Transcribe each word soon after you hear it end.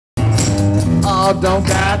Oh, don't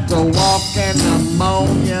got to walk in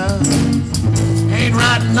pneumonia. Ain't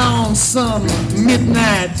riding on some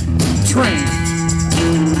midnight train.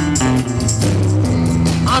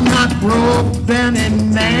 I'm not broke down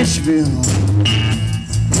in Nashville,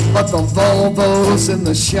 but the Volvo's in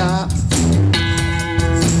the shop.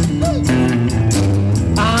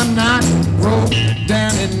 I'm not broke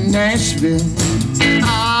down in Nashville,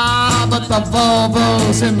 but the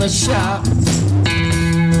Volvo's in the shop.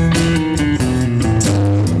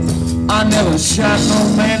 I never shot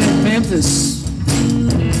no man in Memphis.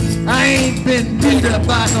 I ain't been beat up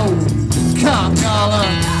by no cop,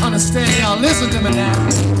 y'all understand? Y'all listen to me now.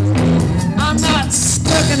 I'm not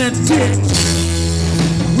stuck in a ditch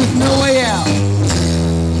with no way out,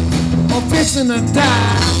 or fixing to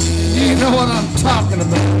die. You know what I'm talking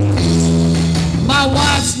about. My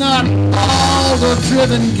wife's not all the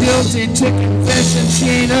driven guilty to confession. She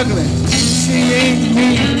ain't ugly, she ain't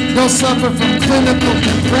mean, don't suffer from clinical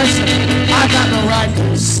depression. I got the right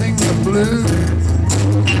to sing the blues.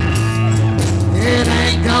 It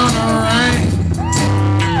ain't gonna rain.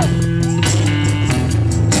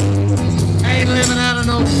 Ain't living out of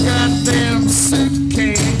no goddamn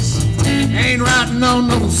suitcase. Ain't riding on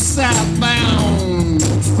no southbound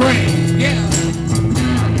train. Yeah.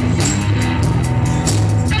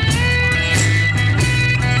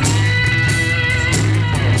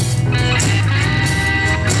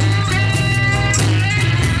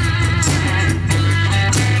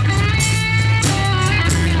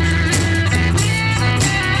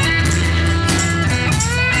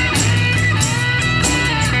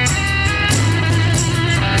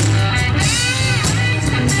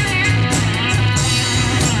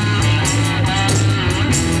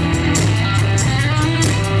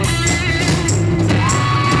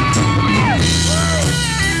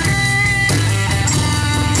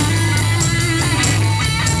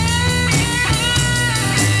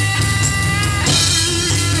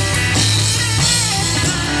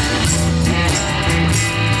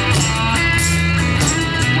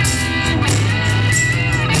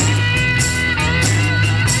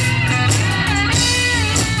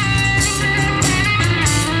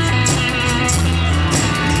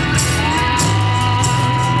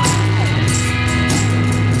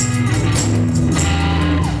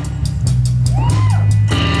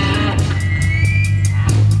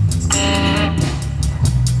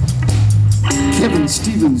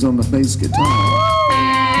 Stevens on the bass guitar.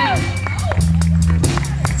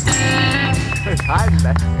 I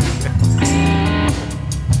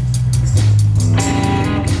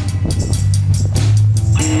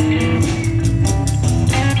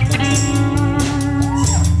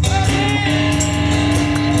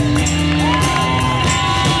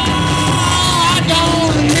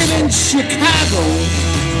don't live in Chicago.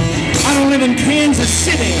 I don't live in Kansas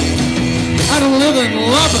City. I don't live in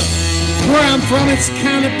Lubbock. Where I'm from, it's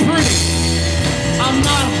kind of pretty. I'm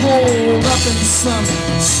not holed up in some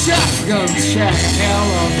shotgun shack, hell,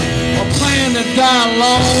 or plan to die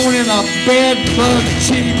alone in a bed-bug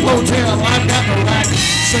cheap hotel. I've got the right to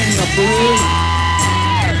sing the blues.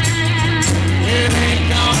 It ain't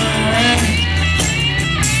gonna rain.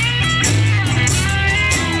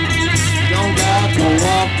 Don't got to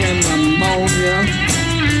walk in pneumonia.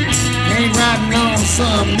 Ain't riding on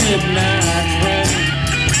some midnight train.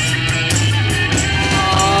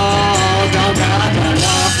 Don't got to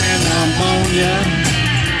walk in pneumonia.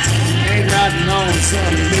 Ain't riding on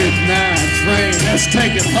some midnight train. Let's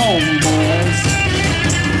take it home, boys.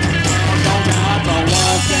 Don't got to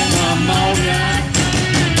walk in pneumonia.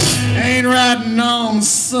 Ain't riding on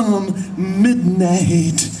some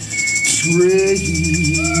midnight train.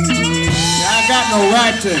 I got no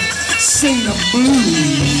right to sing the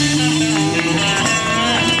blues.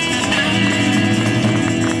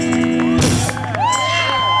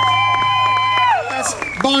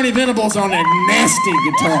 Barney Venables on that nasty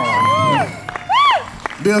guitar.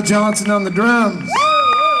 Bill Johnson on the drums.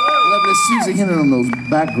 Lovely Susie Hennen on those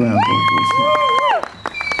background vocals.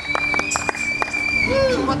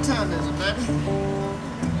 What time is it,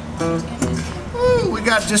 baby? We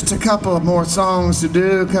got just a couple of more songs to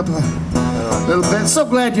do, a couple of little bits. So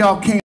glad y'all came.